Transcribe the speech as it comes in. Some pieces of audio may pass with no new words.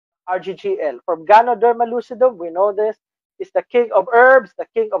RGGL. From Ganoderma lucidum, we know this is the king of herbs, the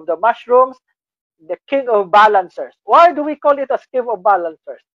king of the mushrooms, the king of balancers. Why do we call it as king of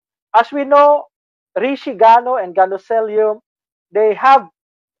balancers? As we know, Reishi Gano and Ganocelium, they have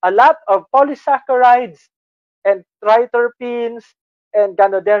a lot of polysaccharides and triterpenes and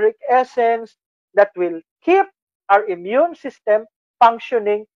ganoderic essence that will keep our immune system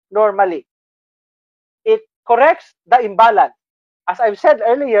functioning normally. It corrects the imbalance. As I've said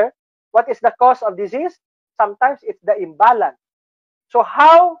earlier, what is the cause of disease? Sometimes it's the imbalance. So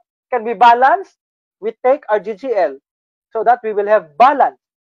how can we balance? We take our GGL so that we will have balance.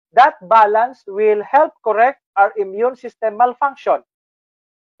 That balance will help correct our immune system malfunction.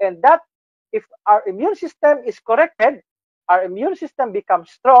 And that if our immune system is corrected, our immune system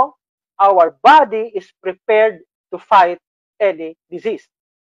becomes strong, our body is prepared to fight any disease.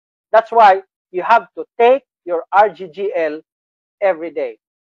 That's why you have to take your RGGL every day.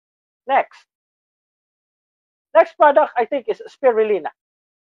 Next. Next product I think is spirulina.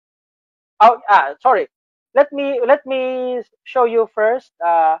 Oh, sorry. Let me show you first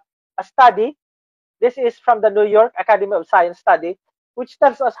a study. This is from the New York Academy of Science study, which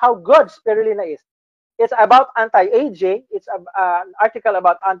tells us how good spirulina is. It's about anti-aging. It's an article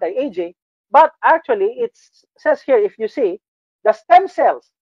about anti-aging, but actually it says here, if you see, the stem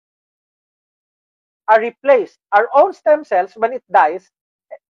cells are replaced. Our own stem cells, when it dies,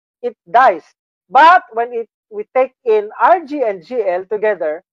 it dies. But when we take in RG and GL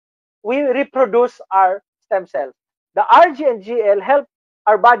together, we reproduce our stem cells. The RG and GL help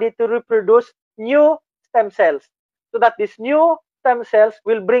our body to reproduce new stem cells so that these new stem cells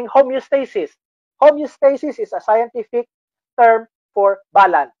will bring homeostasis. Homeostasis is a scientific term for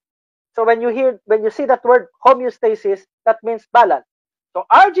balance. So when you see that word homeostasis, that means balance. So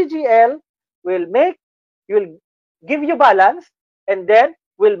RGGL will give you balance, and then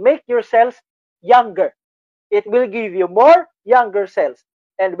will make your cells younger. It will give you more younger cells.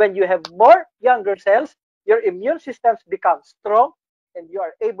 And when you have more younger cells, your immune systems become strong and you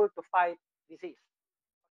are able to fight disease.